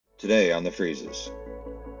Today on the Freezes.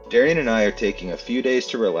 Darian and I are taking a few days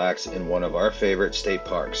to relax in one of our favorite state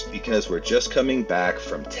parks because we're just coming back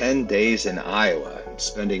from 10 days in Iowa,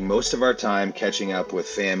 spending most of our time catching up with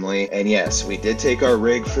family. And yes, we did take our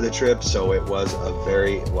rig for the trip, so it was a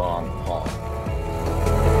very long haul.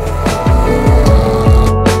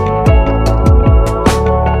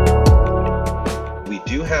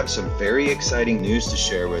 Have some very exciting news to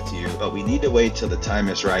share with you, but we need to wait till the time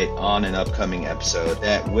is right on an upcoming episode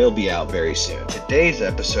that will be out very soon. Today's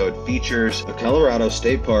episode features the Colorado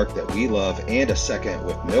State Park that we love and a second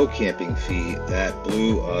with no camping fee that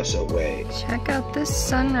blew us away. Check out this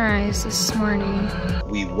sunrise this morning.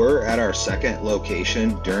 We were at our second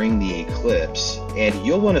location during the eclipse, and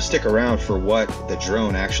you'll want to stick around for what the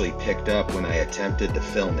drone actually picked up when I attempted to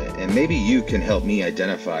film it, and maybe you can help me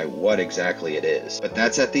identify what exactly it is. But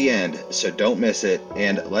that's at the end, so don't miss it,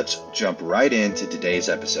 and let's jump right into today's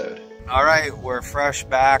episode. All right, we're fresh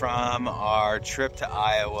back from our trip to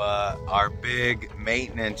Iowa, our big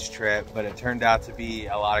maintenance trip, but it turned out to be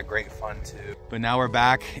a lot of great fun too. But now we're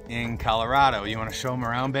back in Colorado. You want to show them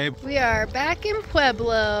around, babe? We are back in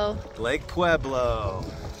Pueblo. Lake Pueblo.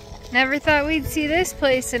 Never thought we'd see this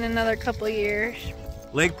place in another couple years.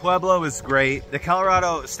 Lake Pueblo is great. The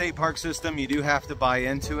Colorado State Park system, you do have to buy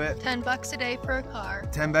into it. $10 a day for a car.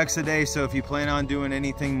 10 bucks a day, so if you plan on doing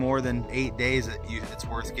anything more than 8 days, it's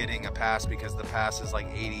worth getting a pass because the pass is like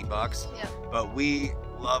 80 bucks. Yep. But we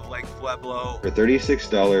love Lake Pueblo. For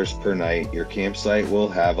 $36 per night, your campsite will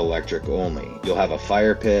have electric only. You'll have a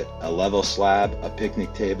fire pit, a level slab, a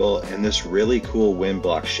picnic table, and this really cool wind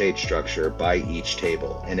block shade structure by each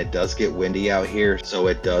table. And it does get windy out here, so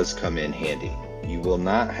it does come in handy. You will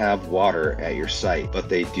not have water at your site, but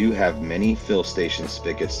they do have many fill station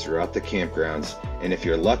spigots throughout the campgrounds, and if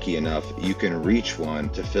you're lucky enough, you can reach one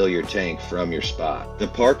to fill your tank from your spot. The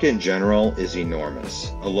park in general is enormous,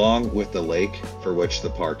 along with the lake for which the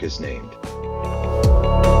park is named.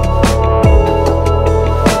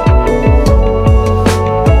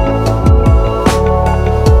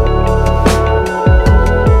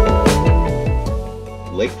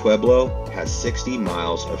 Lake Pueblo has 60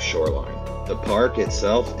 miles of shoreline. The park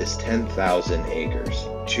itself is 10,000 acres,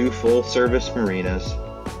 2 full-service marinas,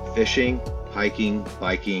 fishing, hiking,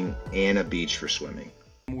 biking, and a beach for swimming.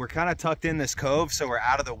 We're kind of tucked in this cove, so we're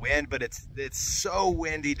out of the wind, but it's so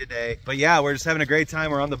windy today. But yeah, we're just having a great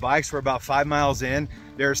time. We're on the bikes. We're about 5 miles in.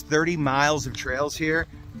 There's 30 miles of trails here.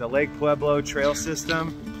 The Lake Pueblo trail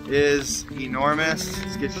system is enormous.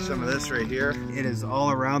 Let's get you some of this right here. It is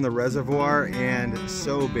all around the reservoir and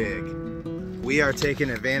so big. We are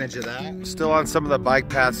taking advantage of that. Still on some of the bike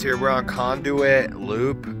paths here. We're on Conduit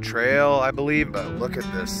Loop Trail, I believe, but look at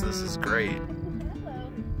this. This is great.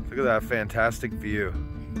 Look at that fantastic view.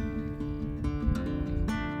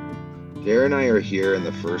 Dara and I are here in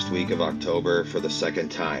the first week of October for the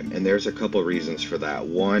second time, and there's a couple reasons for that.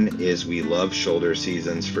 One is we love shoulder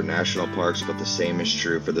seasons for national parks, but the same is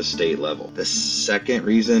true for the state level. The second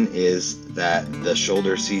reason is that the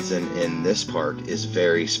shoulder season in this park is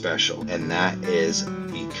very special, and that is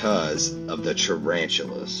because of the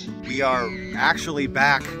tarantulas. We are actually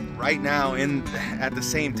back right now at the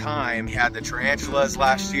same time. We had the tarantulas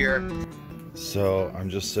last year. So I'm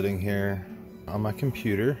just sitting here on my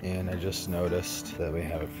computer, and I just noticed that we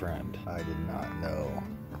have a friend. I did not know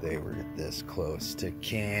they were this close to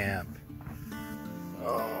camp.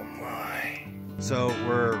 Oh my. So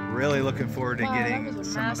we're really looking forward to getting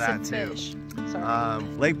some of that too.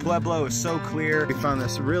 Lake Pueblo is so clear. We found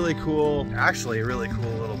this really cool, actually a really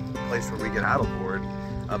cool little place where we can paddleboard,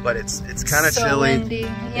 but it's kind of so chilly windy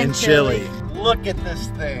and chilly. Look at this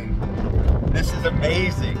thing. This is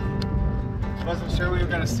amazing. Wasn't sure we were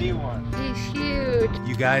gonna see one. He's huge.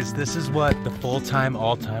 You guys, this is what the full-time,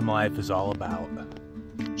 all-time life is all about.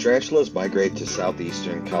 Tarantulas migrate to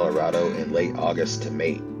southeastern Colorado in late August to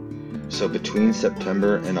mate. So between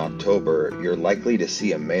September and October, you're likely to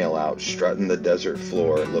see a male out strutting the desert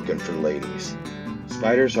floor looking for ladies.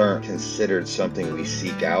 Spiders aren't considered something we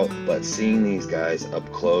seek out, but seeing these guys up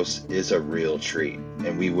close is a real treat,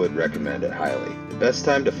 and we would recommend it highly. The best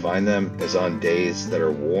time to find them is on days that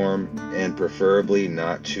are warm and preferably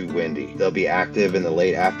not too windy. They'll be active in the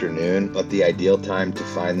late afternoon, but the ideal time to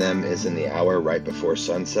find them is in the hour right before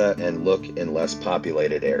sunset and look in less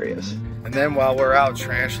populated areas. And then while we're out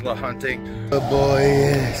tarantula hunting, the boy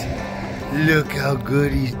is. Look how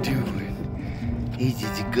good he's doing. He's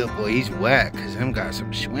just a good boy. He's wet because him got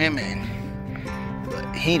some swimming,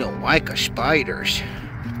 but he don't like the spiders.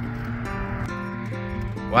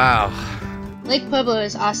 Wow. Lake Pueblo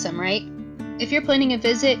is awesome, right? If you're planning a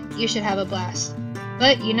visit, you should have a blast.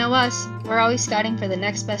 But you know us, we're always scouting for the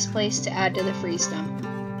next best place to add to the freeze dump.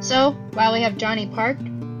 So, while we have Johnny parked,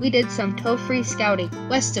 we did some tow-free scouting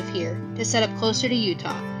west of here to set up closer to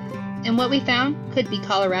Utah. And what we found could be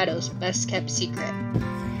Colorado's best kept secret.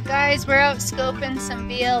 Guys, we're out scoping some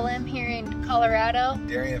BLM here in Colorado.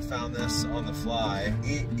 Darian found this on the fly.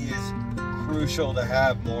 It is crucial to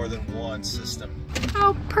have more than one system.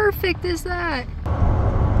 How perfect is that?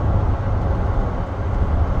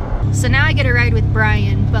 So now I get a ride with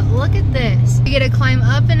Brian, but look at this. We get to climb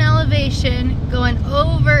up an elevation going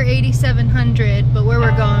over 8,700, but where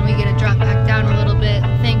we're going, we get to drop back down a little bit,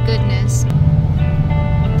 thank goodness.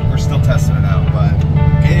 We're still testing it out, but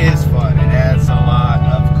it is fun. It adds a lot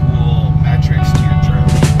of cool metrics to your trip.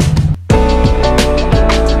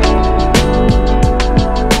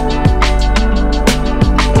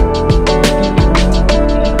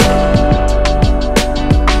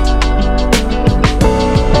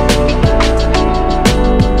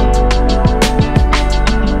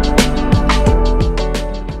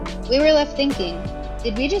 We were left thinking,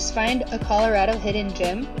 did we just find a Colorado hidden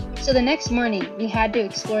gem? So the next morning, we had to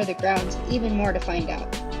explore the grounds even more to find out.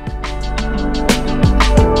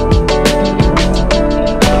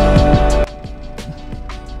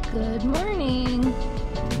 Good morning.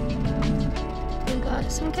 We got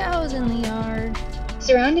some cows in the yard.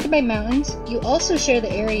 Surrounded by mountains, you also share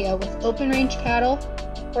the area with open range cattle,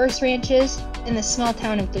 horse ranches, and the small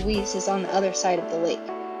town of Deweese is on the other side of the lake.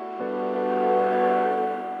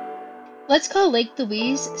 Let's call Lake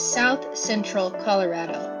Deweese South Central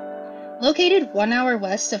Colorado. Located 1 hour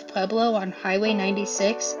west of Pueblo on Highway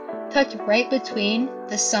 96, tucked right between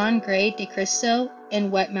the Sangre de Cristo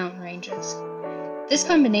and Wet Mountain ranges. This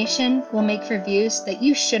combination will make for views that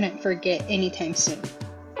you shouldn't forget anytime soon.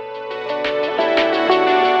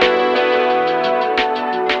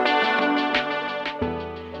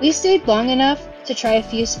 We stayed long enough to try a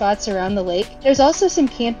few spots around the lake. There's also some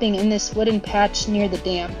camping in this wooden patch near the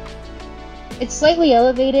dam. It's slightly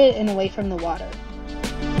elevated and away from the water.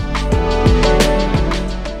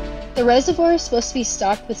 The reservoir is supposed to be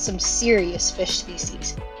stocked with some serious fish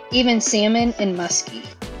species, even salmon and muskie.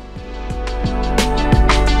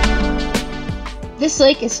 This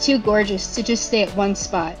lake is too gorgeous to just stay at one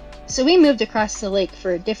spot, so we moved across the lake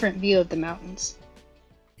for a different view of the mountains.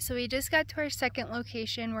 So we just got to our second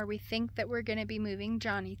location where we think that we're going to be moving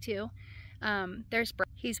Johnny to. There's Brian.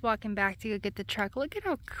 He's walking back to go get the truck. Look at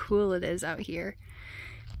how cool it is out here.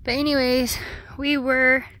 But anyways, we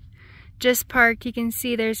were just parked. You can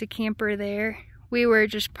see there's a camper there. We were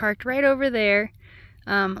just parked right over there,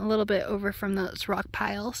 a little bit over from those rock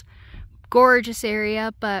piles. Gorgeous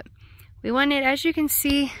area, but we wanted, as you can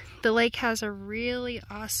see, the lake has a really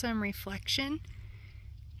awesome reflection.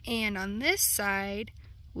 And on this side,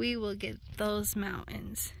 we will get those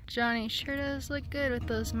mountains. Johnny sure does look good with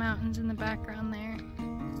those mountains in the background there.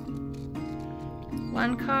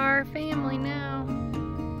 One car family now.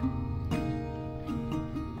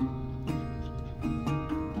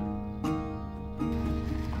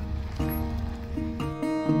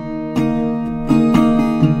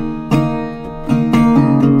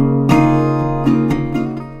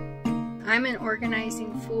 I'm an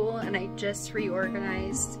organizing fool and I just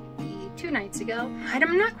reorganized 2 nights ago. And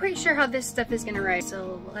I'm not quite sure how this stuff is gonna ride,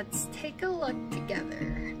 so let's take a look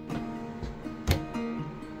together.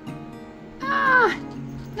 Ah,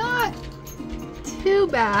 not too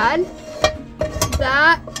bad.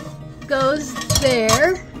 That goes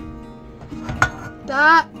there.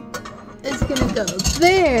 That is gonna go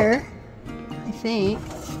there, I think.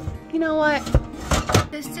 You know what?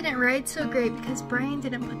 This didn't ride so great because Brian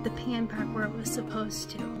didn't put the pan back where it was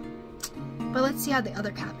supposed to. But let's see how the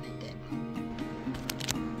other cabinet did.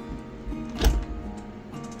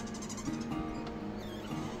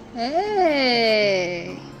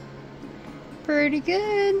 Hey, pretty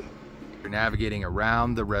good. You're navigating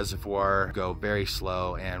around the reservoir, go very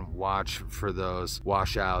slow and watch for those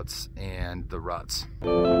washouts and the ruts.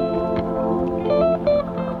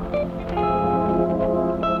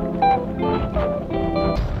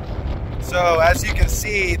 So as you can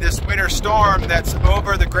see, this winter storm that's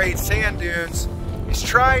over the Great Sand Dunes is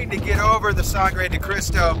trying to get over the Sangre de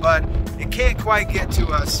Cristo, but it can't quite get to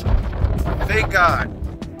us. Thank God.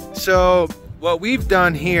 So what we've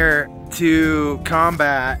done here to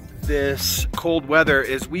combat this cold weather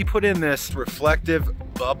is we put in this reflective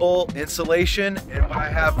bubble insulation, and what I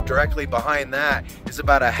have directly behind that is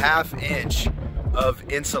about a ½ inch of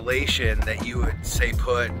insulation that you would say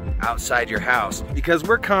put outside your house, because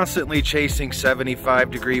we're constantly chasing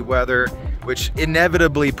 75-degree weather, which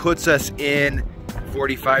inevitably puts us in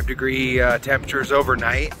 45-degree temperatures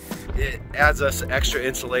overnight. it adds us extra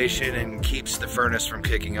insulation and keeps the furnace from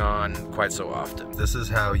kicking on quite so often. This is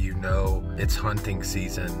how you know it's hunting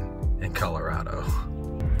season in Colorado.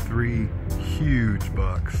 3 huge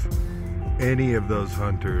bucks. Any of those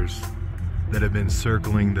hunters that have been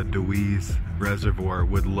circling the Deweese Reservoir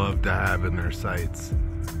would love to have in their sights.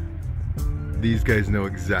 These guys know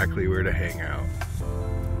exactly where to hang out.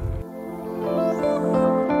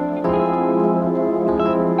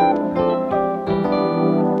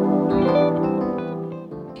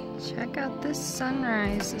 Check out this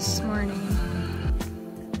sunrise this morning.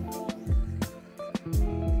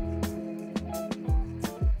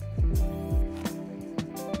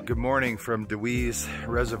 Good morning from Deweese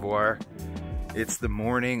Reservoir. It's the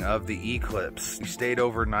morning of the eclipse. We stayed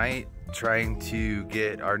overnight trying to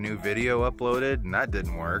get our new video uploaded, and that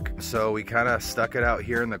didn't work. So we kind of stuck it out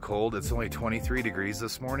here in the cold. It's only 23 degrees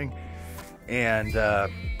this morning, and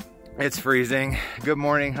it's freezing. Good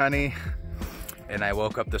morning, honey. And I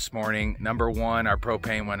woke up this morning. Number one, our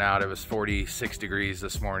propane went out. It was 46 degrees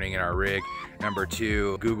this morning in our rig. Number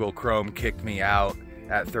two, Google Chrome kicked me out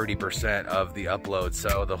at 30% of the upload.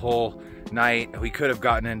 So the whole night, we could have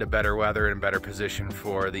gotten into better weather and better position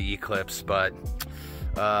for the eclipse, but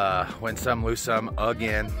win some, lose some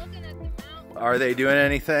again. Are they doing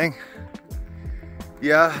anything?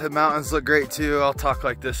 Yeah, the mountains look great too. I'll talk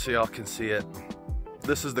like this so y'all can see it.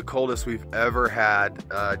 This is the coldest we've ever had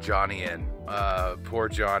Johnny in. Poor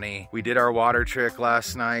Johnny. We did our water trick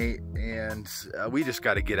last night, and we just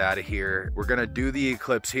got to get out of here. We're gonna do the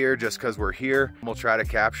eclipse here just because we're here. We'll try to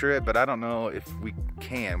capture it, but I don't know if we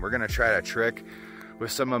can. We're gonna try to trick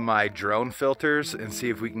with some of my drone filters and see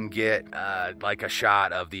if we can get like a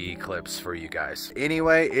shot of the eclipse for you guys.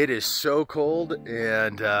 Anyway, it is so cold,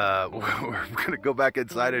 and we're gonna go back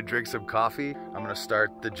inside and drink some coffee. I'm gonna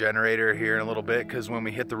start the generator here in a little bit, because when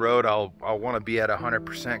we hit the road, I'll want to be at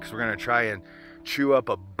 100%, because we're gonna try and chew up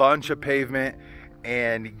a bunch of pavement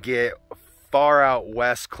and get far out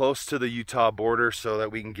west, close to the Utah border, so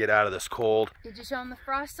that we can get out of this cold. Did you show them the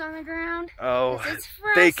frost on the ground? Oh,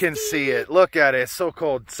 they can see it. Look at it. It's so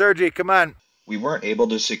cold. Sergi, come on. We weren't able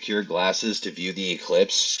to secure glasses to view the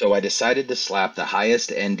eclipse, so I decided to slap the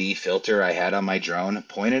highest ND filter I had on my drone,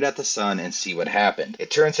 point it at the sun, and see what happened.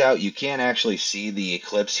 It turns out you can't actually see the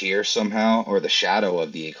eclipse here somehow, or the shadow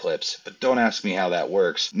of the eclipse, but don't ask me how that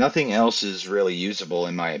works. Nothing else is really usable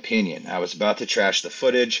in my opinion. I was about to trash the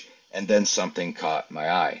footage, and then something caught my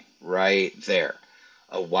eye. Right there.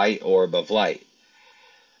 A white orb of light.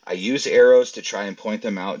 I use arrows to try and point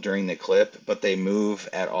them out during the clip, but they move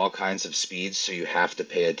at all kinds of speeds, so you have to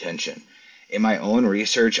pay attention. In my own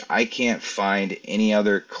research, I can't find any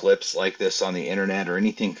other clips like this on the internet or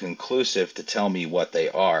anything conclusive to tell me what they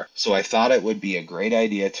are. So I thought it would be a great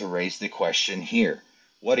idea to raise the question here.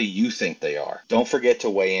 What do you think they are? Don't forget to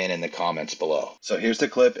weigh in the comments below. So here's the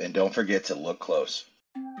clip, and don't forget to look close.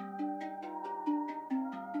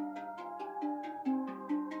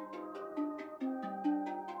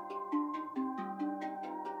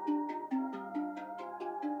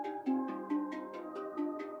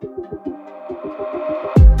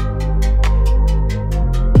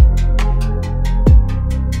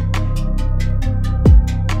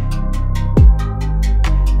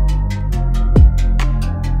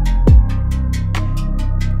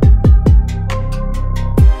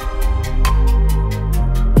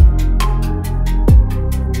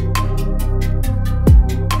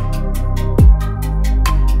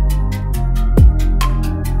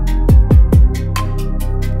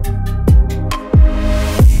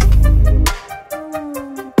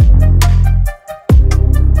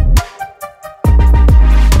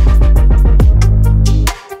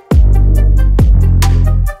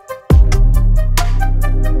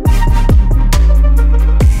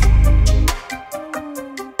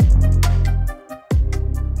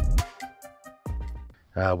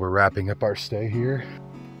 We're wrapping up our stay here.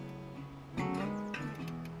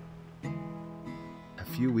 A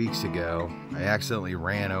few weeks ago, I accidentally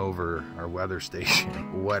ran over our weather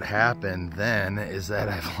station. What happened then is that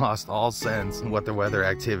I've lost all sense of what the weather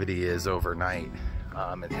activity is overnight.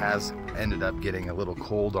 It has ended up getting a little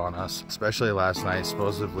cold on us, especially last night.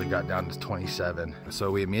 Supposedly got down to 27. So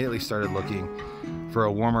we immediately started looking for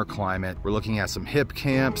a warmer climate. We're looking at some hip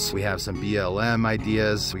camps. We have some BLM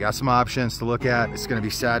ideas. We got some options to look at. It's gonna be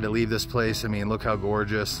sad to leave this place. I mean, look how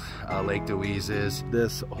gorgeous Lake Deweese is.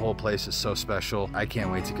 This whole place is so special. I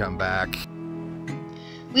can't wait to come back.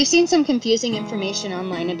 We've seen some confusing information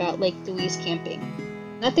online about Lake Deweese camping.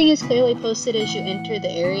 Nothing is clearly posted as you enter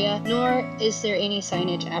the area, nor is there any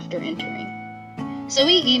signage after entering. So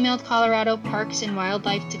we emailed Colorado Parks and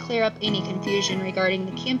Wildlife to clear up any confusion regarding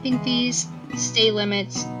the camping fees stay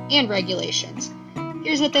limits, and regulations.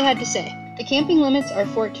 Here's what they had to say. The camping limits are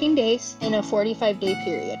 14 days in a 45-day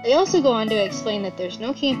period. They also go on to explain that there's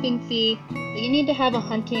no camping fee, but you need to have a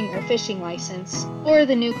hunting or fishing license or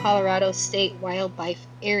the new Colorado State Wildlife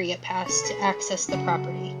Area Pass to access the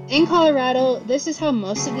property. In Colorado, this is how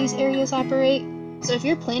most of these areas operate, so if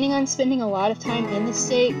you're planning on spending a lot of time in the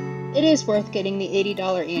state, it is worth getting the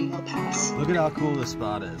 $80 annual pass. Look at how cool this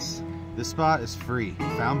spot is. This spot is free,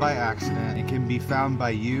 found by accident. It can be found by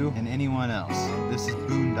you and anyone else. This is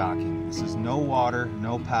boondocking. This is no water,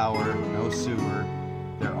 no power, no sewer.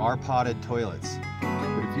 There are potted toilets.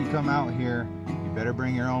 But if you come out here, you better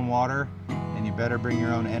bring your own water and you better bring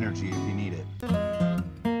your own energy if you need it.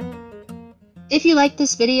 If you like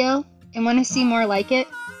this video and want to see more like it,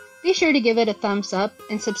 be sure to give it a thumbs up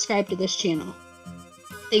and subscribe to this channel.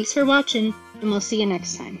 Thanks for watching, and we'll see you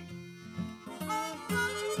next time.